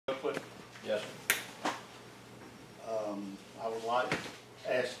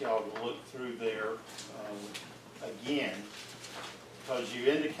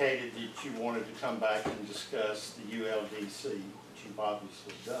that you wanted to come back and discuss the ULDC, which you've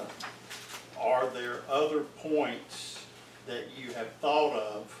obviously done. Are there other points that you have thought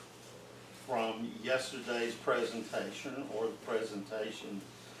of from yesterday's presentation or the presentation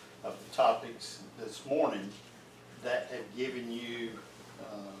of the topics this morning that have given you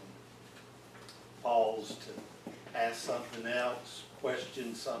pause to ask something else,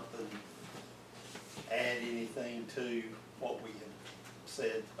 question something, add anything to what we have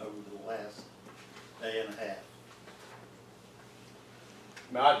said over the last day and a half?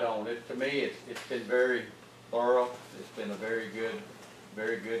 No, I don't. To me, it's been very thorough. It's been a very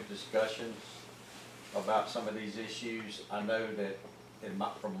good discussions about some of these issues. I know that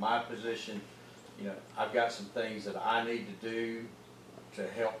from my position, you know, I've got some things that I need to do to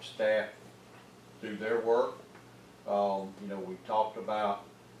help staff do their work. You know, we talked about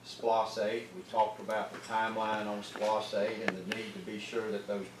SPLOS 8. We talked about the timeline on SPLOS 8 and the need to be sure that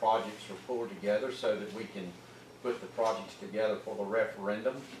those projects are pulled together so that we can put the projects together for the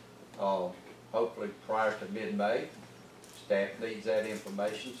referendum, hopefully prior to mid-May. Staff needs that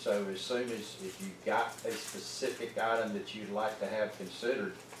information, so as soon as if you've got a specific item that you'd like to have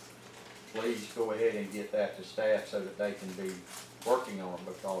considered, please go ahead and get that to staff so that they can be working on it,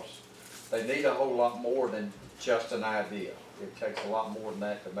 because they need a whole lot more than just an idea. It takes a lot more than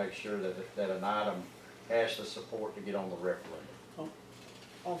that to make sure that an item has the support to get on the referendum.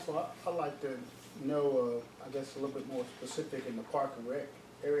 Also, I'd like to know, I guess, a little bit more specific in the Park and Rec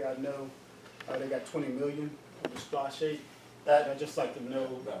area. I know they got 20 million on the SPLOS 8. I'd just like to know.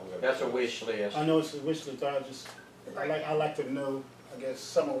 That's a wish list. I know it's a wish list. I like to know, I guess,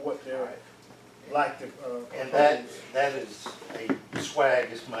 some of what they're like to. And that is a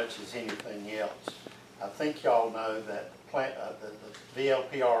swag as much as anything else. I think y'all know that the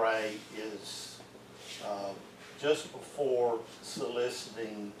VLPRA is just before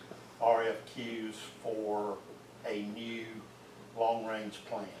soliciting RFQs for a new long-range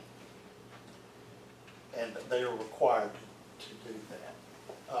plan, and they are required to do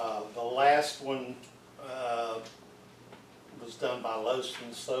that. The last one was done by Lowndes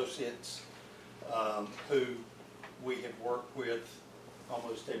Associates, who we have worked with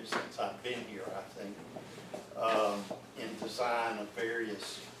almost ever since I've been here, I think, in design of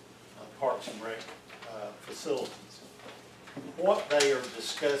various parks and rec facilities. What they are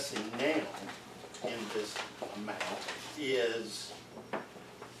discussing now in this amount is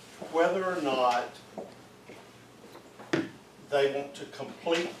whether or not they want to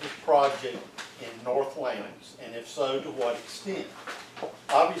complete the project in North Lowndes, and if so, to what extent.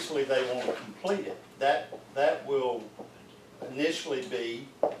 Obviously, they want to complete it. That will initially be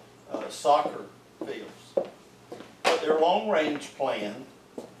soccer fields. But their long-range plan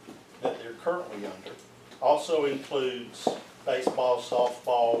that they're currently under also includes baseball,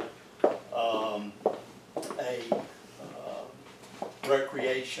 softball, a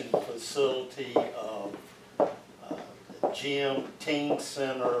recreation facility, gym, teen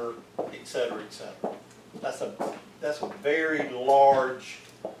center, et cetera, et cetera. That's a very large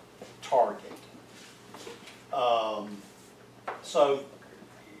target. So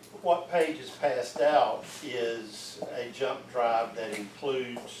what Paige has passed out is a jump drive that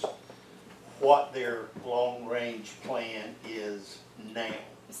includes what their long-range plan is now.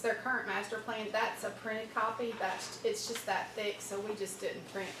 It's their current master plan. That's a printed copy. It's just that thick, so we just didn't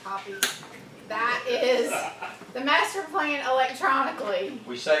print copies. That is the master plan electronically.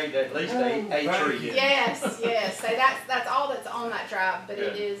 We saved at least a tree. Yes, yes. So that's all that's on that drive, but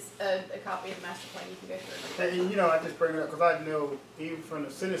it is a copy of the master plan you can go through. And you know, I just bring it up because I know even from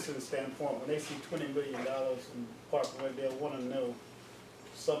the citizen standpoint, when they see $20 million in Park and Rec, they'll want to know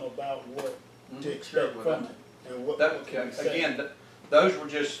something about what to expect from it and what can again, those were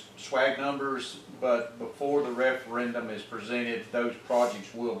just swag numbers, but before the referendum is presented, those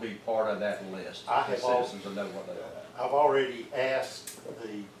projects will be part of that list. The citizens will know what they are. I've already asked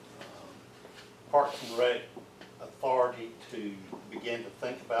the Parks and Rec Authority to begin to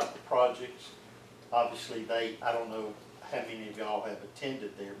think about the projects. Obviously, I don't know how many of y'all have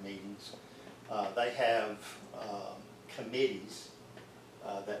attended their meetings. They have committees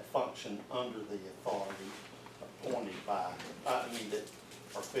that function under the authority, appointed by, that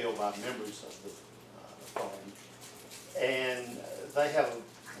are filled by members of the authority. And they have,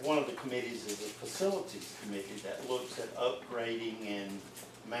 one of the committees is a facilities committee that looks at upgrading and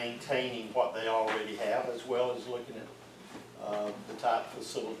maintaining what they already have, as well as looking at the type of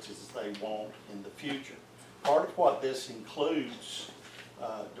facilities they want in the future. Part of what this includes,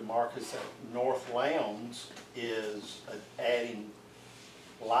 DeMarcus, at North Lowndes is adding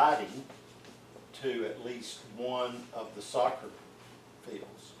lighting to at least one of the soccer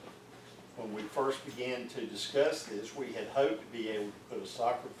fields. when we first began to discuss this, we had hoped to be able to put a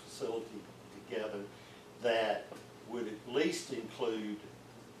soccer facility together that would at least include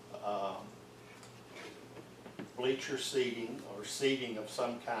bleacher seating or seating of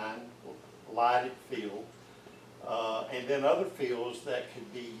some kind, lighted field, and then other fields that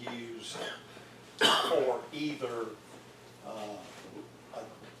could be used for either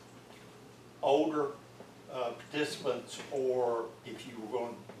older participants, or if you were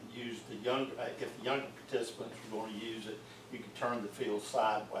going to use the younger, if the younger participants were going to use it, you could turn the field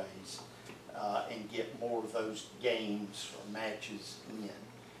sideways and get more of those games or matches in.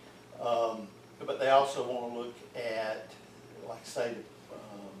 But they also want to look at, like say,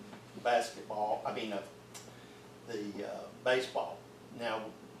 the basketball, the baseball. Now,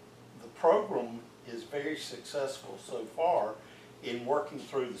 the program is very successful so far in working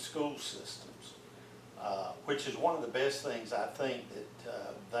through the school systems, which is one of the best things I think that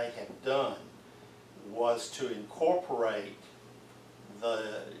they have done, was to incorporate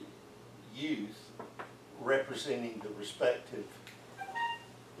the youth representing the respective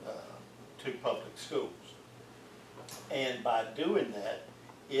two public schools. And by doing that,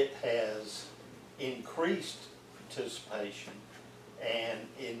 it has increased participation and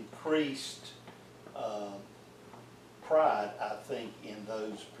increased pride, I think, in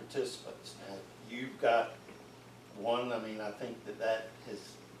those participants. Now, you've got one, I think that has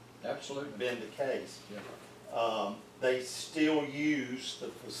Absolutely been the case. Yeah. They still use the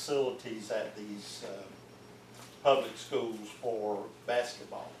facilities at these public schools for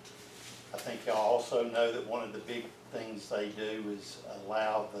basketball. I think y'all also know that one of the big things they do is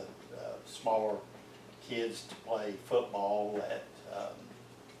allow the smaller kids to play football at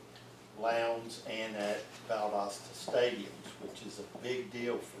Lowndes and at Valdosta stadiums, which is a big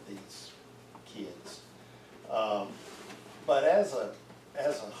deal for these kids. But as a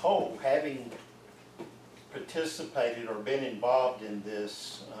whole, having participated or been involved in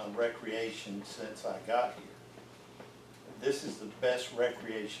this recreation since I got here, this is the best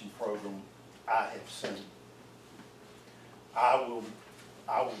recreation program I have seen. I will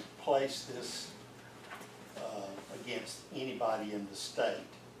place this against anybody in the state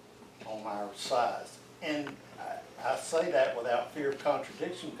on our size. And I say that without fear of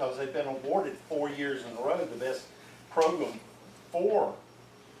contradiction, because they've been awarded 4 years in a row the best program for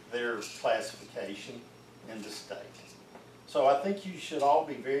their classification in the state. So I think you should all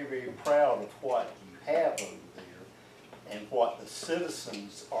be very, very proud of what you have over there and what the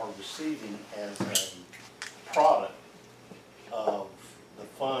citizens are receiving as a product of the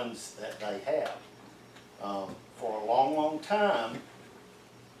funds that they have. For a long, long time,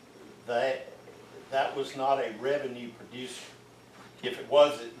 that was not a revenue producer. If it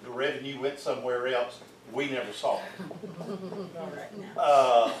was, the revenue went somewhere else. We never saw it.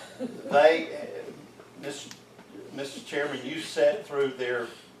 Mr. Chairman, you sat through their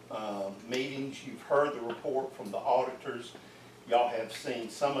meetings. You've heard the report from the auditors. Y'all have seen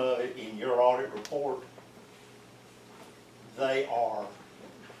some of it in your audit report. They are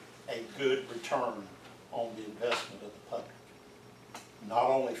a good return on the investment of the public. Not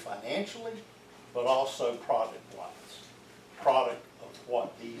only financially, but also product-wise. Product of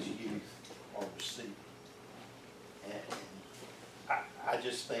what these youth are receiving. And I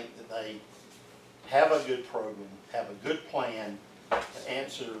just think that they have a good program, have a good plan. To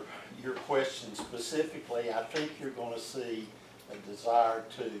answer your question specifically, I think you're going to see a desire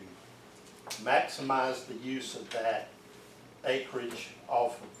to maximize the use of that acreage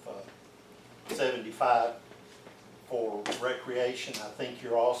off of 75 for recreation. I think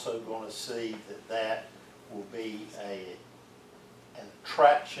you're also going to see that will be an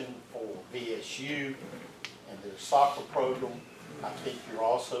attraction for VSU and their soccer program. I think you're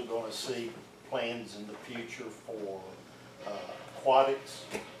also going to see plans in the future for aquatics.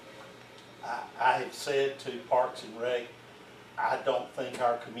 I have said to Parks and Rec, I don't think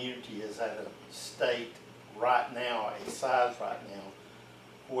our community is at a state right now, a size right now,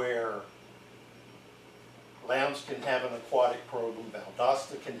 where Lowndes can have an aquatic program,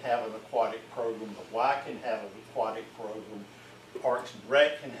 Valdosta can have an aquatic program, the Y can have an aquatic program, Parks and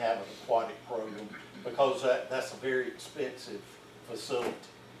Rec can have an aquatic program, because that's a very expensive facility.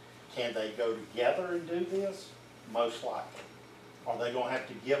 Can they go together and do this? Most likely. Are they going to have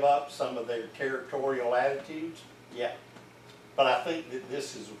to give up some of their territorial attitudes? Yeah. But I think that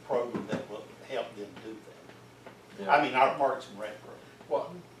this is a program that will help them do that. Yeah. I mean, our Parks and Rec program.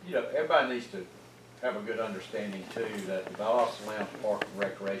 Well, you know, everybody needs to have a good understanding too that the Valdosta Lowndes Park and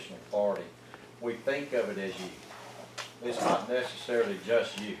Recreational Authority, we think of it as youth. It's not necessarily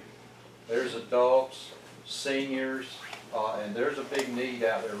just youth. There's adults, seniors, and there's a big need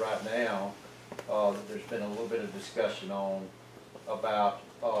out there right now there's been a little bit of discussion on about,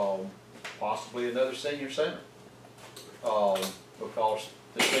 possibly another senior center. Because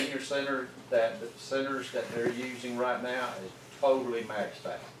the senior center, the centers that they're using right now is totally maxed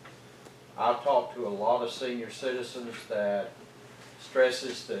out. I've talked to a lot of senior citizens that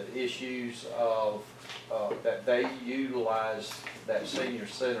stresses the issues of, that they utilize that senior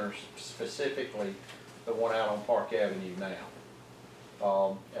center, specifically the one out on Park Avenue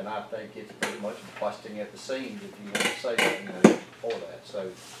now. And I think it's pretty much busting at the seams, if you want to say that, for that.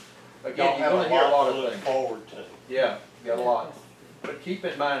 So, again, you're gonna hear a lot of things. Forward to. Yeah, got a lot. But keep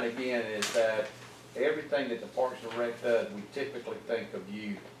in mind again is that everything that the Parks and Rec does, we typically think of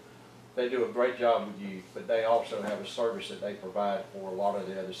youth. They do a great job with youth, but they also have a service that they provide for a lot of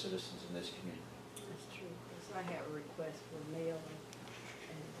the other citizens in this community. That's true, because I have a request for mail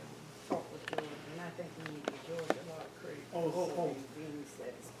and talk with George, and I think we need to give George a lot of credit for some of the things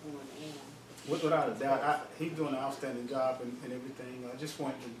that's going on. Without a doubt, he's doing an outstanding job and everything. I just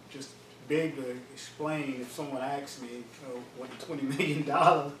want to just beg to explain, if someone asks me what the $20 million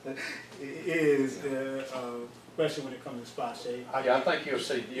is, especially when it comes to spot shade. Yeah, I think you'll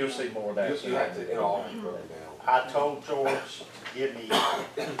see more of that. You have to all right now. I told George to give me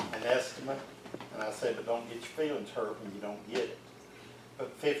an estimate, and I said, but don't get your feelings hurt when you don't get it.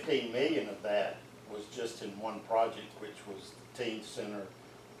 But 15 million of that was just in one project, which was the teen center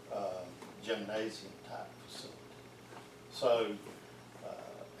gymnasium type facility. So,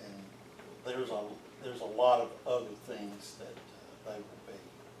 and there's a lot of other things that they will be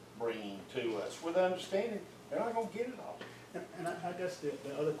bringing to us with understanding they're not going to get it all. And I guess the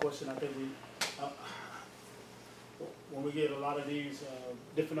other question, I think when we get a lot of these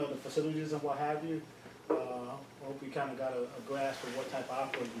different other facilities and what have you, I hope we kind of got a grasp of what type of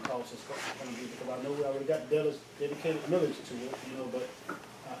operating costs it's going to be, because I know we already got dedicated millage to it, but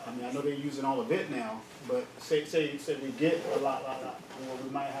I mean, I know they're using all of it now, but say we get a lot, we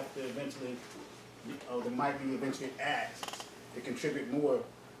might have to eventually, or there might be eventually asked to contribute more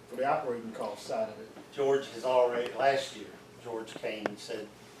for the operating cost side of it. George has already, last year, George came and said,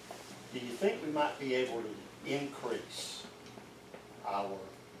 do you think we might be able to increase our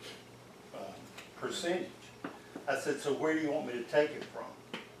percentage? I said, so where do you want me to take it from?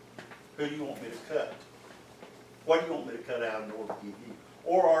 Who do you want me to cut? What do you want me to cut out in order to give you?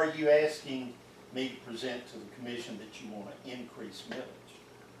 Or are you asking me to present to the commission that you want to increase millage?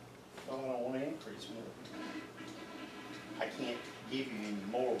 No, I don't want to increase millage. I can't give you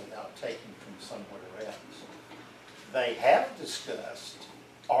any more without taking from somewhere else. They have discussed,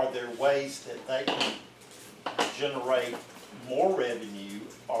 are there ways that they can generate more revenue?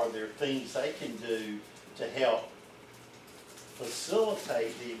 Are there things they can do to help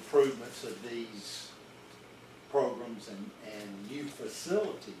facilitate the improvements of these programs and new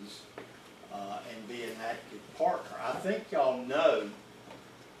facilities and be an active partner? I think y'all know,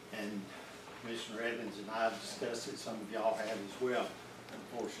 and Commissioner Evans and I have discussed it, some of y'all have as well.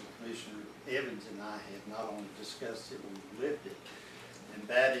 Unfortunately, Commissioner Evans and I have not only discussed it, we've lived it. And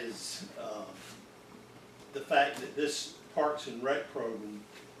that is the fact that this Parks and Rec program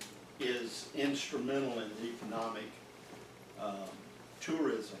is instrumental in the economic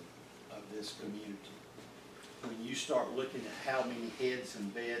tourism of this community. When you start looking at how many heads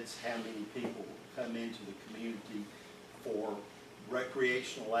and beds, how many people come into the community for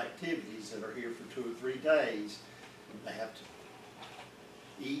recreational activities that are here for 2 or 3 days, they have to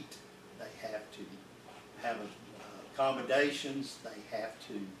eat, they have to have accommodations, they have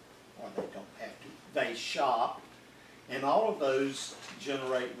to, or they don't have to, they shop, and all of those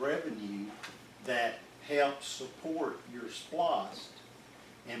generate revenue that helps support your SPLOST.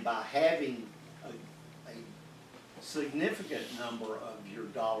 And by having a significant number of your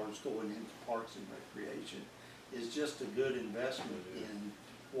dollars going into parks and recreation is just a good investment in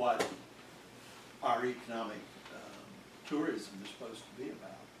what our economic tourism is supposed to be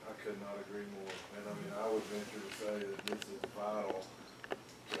about. I could not agree more. And I mean, I would venture to say that this is vital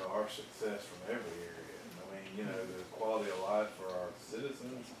to our success from every area. I mean, the quality of life for our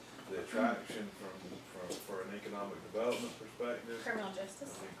citizens, the attraction for an economic development perspective. Criminal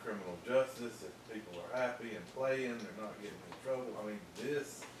justice. I mean, criminal justice, if people are happy and playing, they're not getting in trouble. I mean,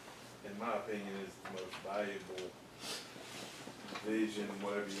 this, in my opinion, is the most valuable vision,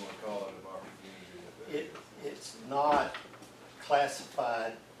 whatever you want to call it, of our community. It's not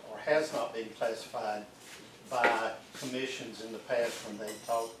classified, or has not been classified by commissions in the past when they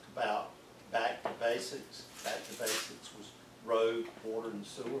talked about back to basics. Back to basics was road, water, and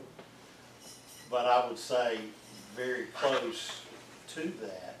sewer. But I would say very close to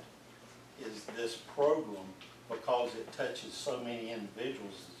that is this program, because it touches so many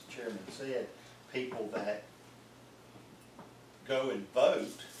individuals, as the chairman said. people that go and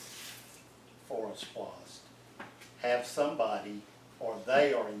vote for a SPOS have somebody, or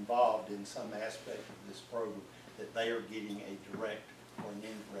they are involved in some aspect of this program, that they are getting a direct or an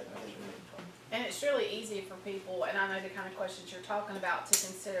indirect benefit from. And it's really easy for people, and I know the kind of questions you're talking about, to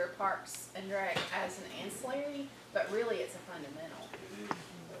consider Parks and Rec as an ancillary, but really it's a fundamental.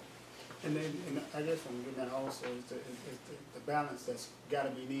 And then, and I guess what I'm getting at also is the balance that's gotta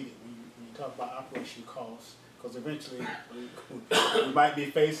be needed when you talk about operation costs, because eventually we might be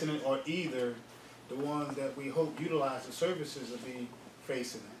facing it, or either the ones that we hope utilize the services will be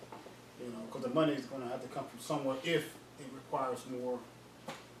facing it. You know, because the money is gonna have to come from somewhere if it requires more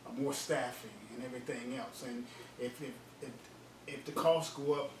staffing and everything else. And if the costs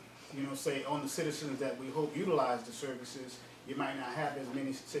go up, you know, say on the citizens that we hope utilize the services, you might not have as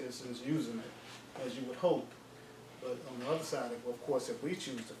many citizens using it as you would hope. But on the other side, of course, if we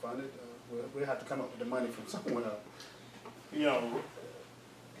choose to fund it, we'll have to come up with the money from somewhere else. You know,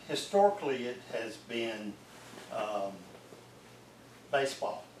 historically it has been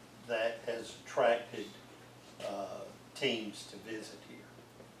baseball that has attracted teams to visit here,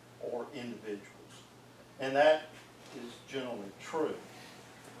 or individuals. And that is generally true.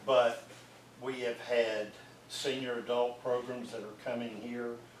 But we have had senior adult programs that are coming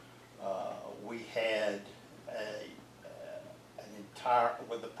here. We had an entire,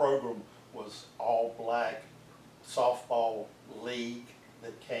 well, the program was all black softball league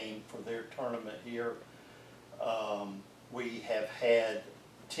that came for their tournament here. We have had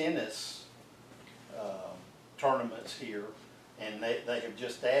tennis tournaments here, and they have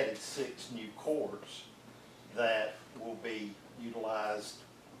just added 6 new courts that will be utilized,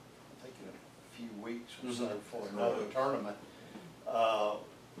 I think, in a few weeks or so for another tournament,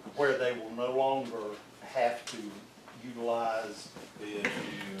 where they will no longer have to utilize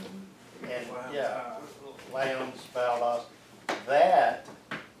and Lowndes, Valdosta. That,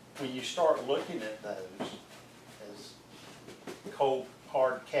 when you start looking at those, as cold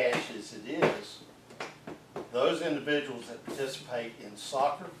hard cash as it is, those individuals that participate in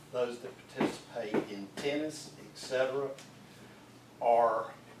soccer, those that participate in tennis, etc., are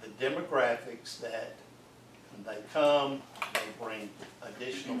the demographics that when they come, they bring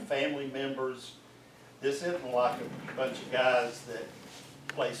additional family members. This isn't like a bunch of guys that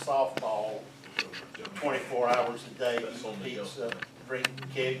play softball 24 hours a day, eat pizza, drink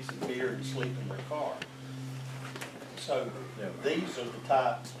kegs of beer, and sleep in their car. So these are the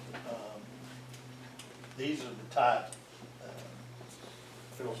type.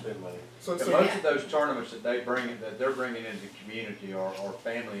 Money. So, And most of those tournaments that they're bringing into the community are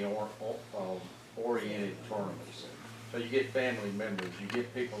family oriented tournaments. So you get family members, you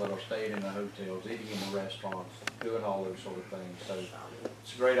get people that are staying in the hotels, eating in the restaurants, doing all those sort of things. So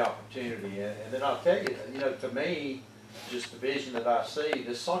it's a great opportunity. And then I'll tell you, you know, to me, just the vision that I see,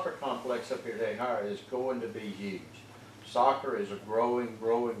 this soccer complex up here at Higher is going to be huge. Soccer is a growing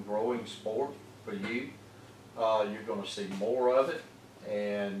sport for you. You're going to see more of it.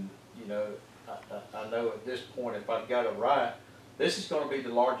 And, you know, I know at this point, if I've got it right, this is going to be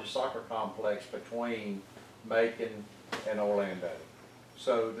the largest soccer complex between Macon and Orlando.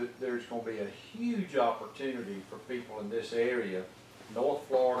 So there's going to be a huge opportunity for people in this area, North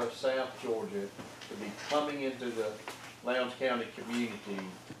Florida, South Georgia, to be coming into the Lowndes County community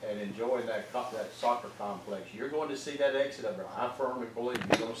and enjoying that soccer complex. You're going to see that exit of it. I firmly believe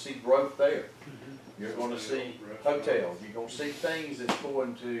you're going to see growth there. You're going to see hotels. You're going to see things that's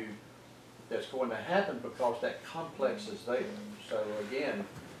going to happen because that complex is there. So again,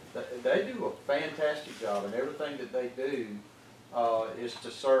 they do a fantastic job, and everything that they do is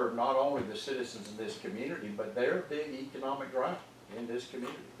to serve not only the citizens in this community, but they're a big economic driver in this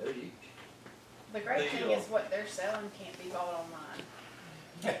community. They're huge. The great thing is what they're selling can't be bought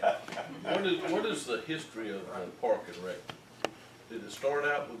online. What is the history of the Park and Rec? Did it start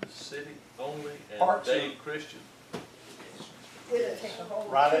out with the city only and Parks Dave Christian? It'll take a whole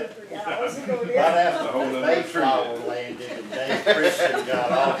Right 2 at- or 3 hours to go Right there. after the Mayflower landed and Dave Christian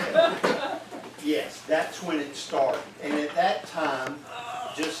got off. Yes, that's when it started. And at that time,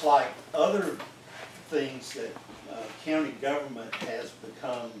 just like other things that county government has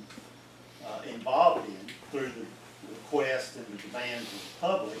become involved in through the request and the demands of the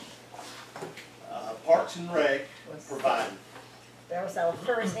public, Parks and Rec provided. That was our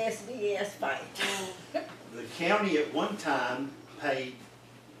first SDS fight. The county at one time paid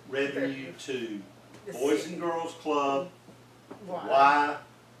revenue to The Boys city. and Girls Club, Why? Y,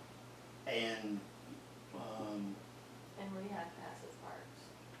 and And we had passive parks.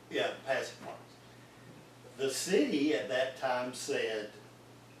 yeah, Passive Parks. The city at that time said,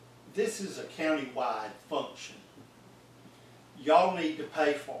 this is a county-wide function. Y'all need to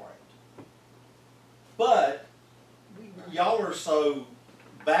pay for it. But y'all are so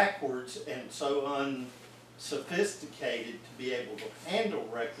backwards and so unsophisticated to be able to handle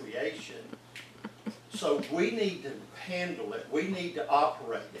recreation. So we need to handle it. We need to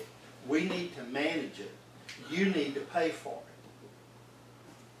operate it. We need to manage it. You need to pay for it.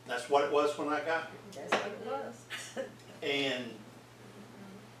 That's what it was when I got here. That's what it was. And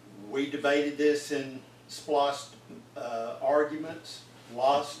we debated this in SPLOST arguments,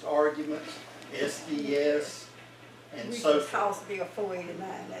 lost arguments, SDS, and so forth. Cost Bill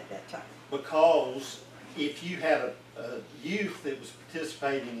 489 at that time. Because if you had a youth that was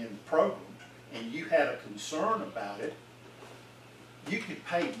participating in the program and you had a concern about it, you could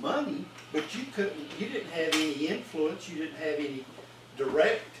pay money, but you didn't have any influence, you didn't have any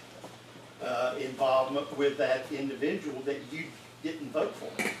direct involvement with that individual that you didn't vote for,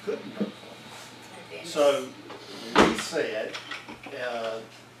 you couldn't vote for. So we said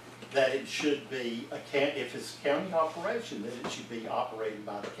that it should be, if it's a county operation, that it should be operated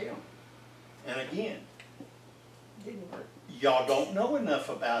by the county. And again, Didn't work. y'all don't know enough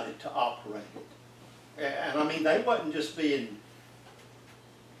about it to operate it. And I mean, they wasn't just being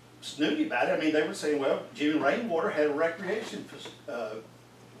snooty about it. I mean, they were saying, well, June Rainwater had a recreation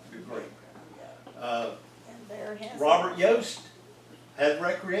degree. And there has. Robert Yost had a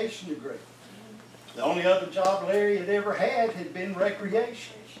recreation degree. The only other job Larry had ever had been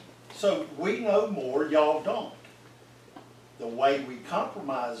recreation. So we know more, y'all don't. The way we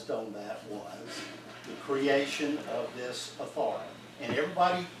compromised on that was the creation of this authority. And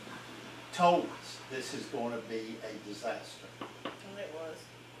everybody told us this is going to be a disaster. And it was.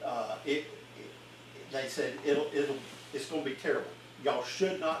 They said it's going to be terrible. Y'all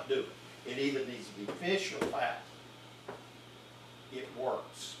should not do it. It either needs to be fish or fowl. It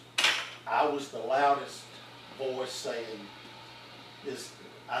works. I was the loudest voice saying,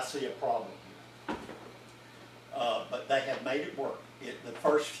 I see a problem here. But they have made it work. The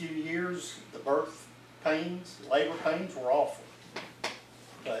first few years, the birth pains, labor pains were awful.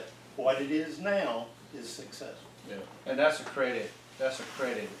 But what it is now is successful. Yeah. And that's a credit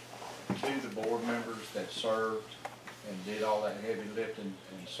to the board members that served and did all that heavy lifting,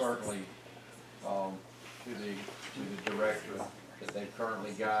 and certainly to the director that they've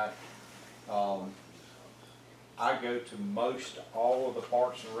currently got. I go to most all of the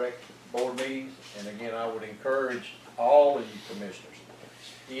Parks and Rec board meetings, and again, I would encourage all of you commissioners,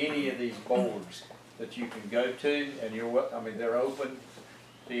 any of these boards that you can go to, and they're open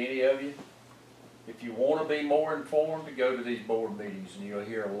to any of you. If you want to be more informed, go to these board meetings, and you'll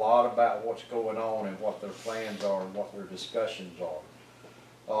hear a lot about what's going on and what their plans are and what their discussions are.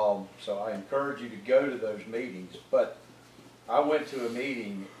 So I encourage you to go to those meetings. But I went to a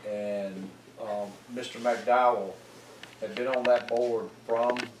meeting, and Mr. McDowell had been on that board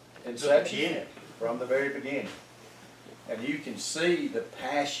from inception, from the very beginning. And you can see the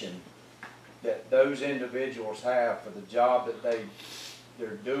passion that those individuals have for the job that they're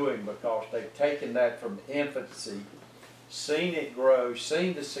doing, because they've taken that from infancy, seen it grow,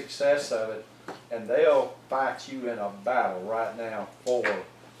 seen the success of it, and they'll fight you in a battle right now for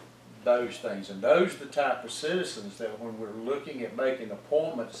those things. And those are the type of citizens that when we're looking at making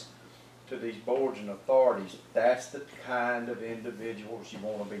appointments to these boards and authorities, that's the kind of individuals you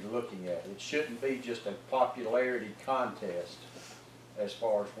want to be looking at. It shouldn't be just a popularity contest as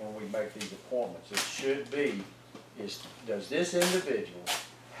far as when we make these appointments. It should be, does this individual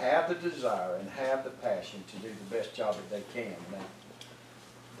have the desire and have the passion to do the best job that they can?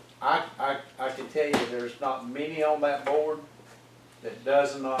 Now, I can tell you there's not many on that board that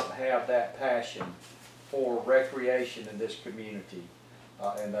does not have that passion for recreation in this community.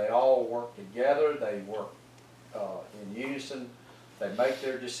 And they all work together, they work in unison, they make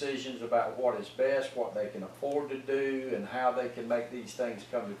their decisions about what is best, what they can afford to do, and how they can make these things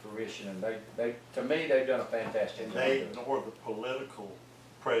come to fruition. And to me, they've done a fantastic job. And they ignore the political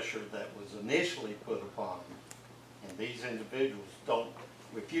pressure that was initially put upon them. And these individuals don't,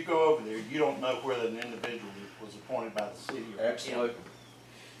 if you go over there, you don't know whether an individual was appointed by the city or the Absolutely. county.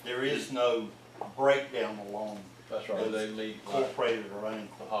 There is no breakdown along. That's right. Do they meet like Incorporated or the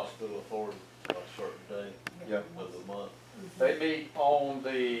unincorporated. hospital authority on a certain day Yep. of the month? They meet on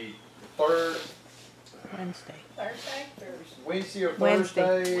the third Wednesday. Thursday? Wednesday or Wednesday.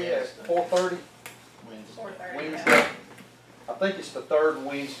 Thursday at 4:30. Wednesday. 4:30. Wednesday. I think it's the third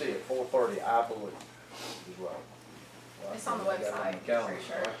Wednesday at 4:30, I believe, is right. It's on the I got it on my website, calendar, pretty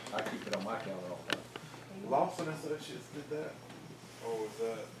so sure. I keep it on my calendar all the time. Lawson Associates did that? Or was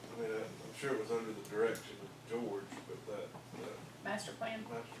that, I mean, I'm sure it was under the direction of George, but that master plan?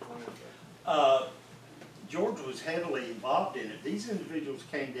 George was heavily involved in it. These individuals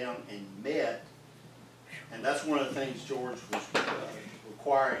came down and met, and that's one of the things George was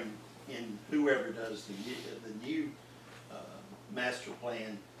requiring in whoever does the new master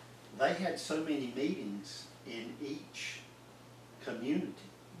plan. They had so many meetings in each community.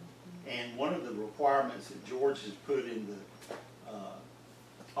 And one of the requirements that George has put in the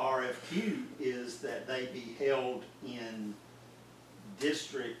RFQ is that they be held in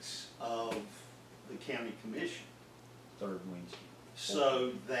districts of the county commission, Third Wednesday.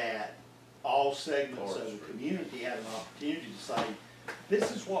 so that all segments of the community have an opportunity to say,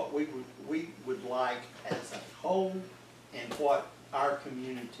 this is what we would like as a whole, and what our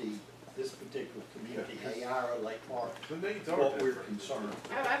community, this particular community, Hayira, Lake Park, what we're concerned.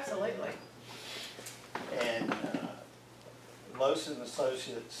 Oh, absolutely. And Lowndes and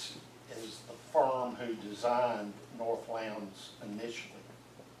Associates is the firm who designed North Lowndes initially.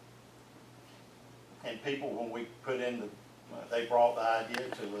 And people, when we put in they brought the idea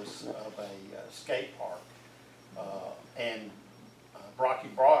to us of a skate park. And Brocky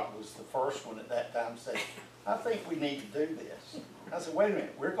Brock was the first one at that time said, I think we need to do this. I said, wait a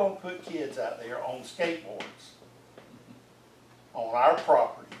minute, we're going to put kids out there on skateboards on our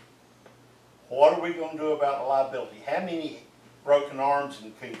property. What are we going to do about the liability? How many broken arms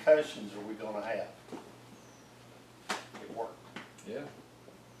and concussions are we going to have? It worked. Yeah.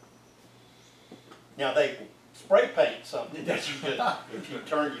 Now they spray paint something that you just, if you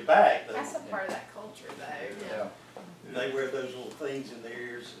turn your back. That's a part of that culture, though. Yeah. They wear those little things in their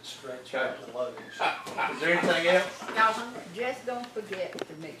ears that stretch out the luggage. Is there anything else? Y'all hungry? Just don't forget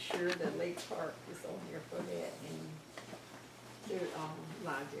to make sure that Lake Park is on here for that, and their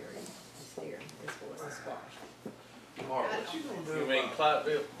library is there as well as squash. Mark, what you gonna do? You mean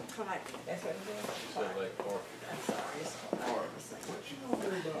Clyteville? Clyde, that's what it is. So Lake Park. I'm sorry, it's Clyde. Mark, what you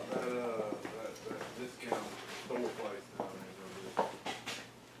gonna do about that discount store place down there?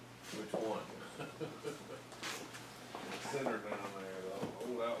 Which one? Center down there, the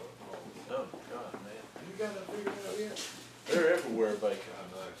old outlet mall. Oh, God, man. You got that figured out yet? They're everywhere vacant.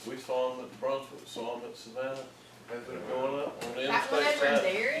 I know. We saw them at Brunswick, saw them at Savannah. Has They're it going up on the That one interstate over in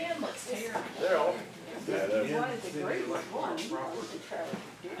side. Darien looks terrible. They're all, One of the greatest ones,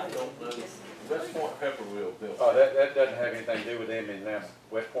 I don't know. West Point Pepperville built. Oh, that doesn't have anything to do with them in them.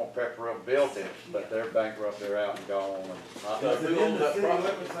 West Point Pepperell built it, but they're bankrupt, they're out and gone. No, Is it who in owns the that city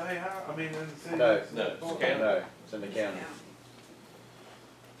property? limits, I mean, in the city? No. limits? No, it's And, county. no, it's in the county.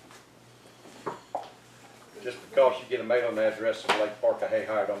 Just because you get a mailing address of Lake Park of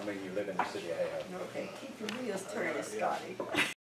Hayhire don't mean you live in the city of Hayhire. Okay, keep your wheels turning, Scotty.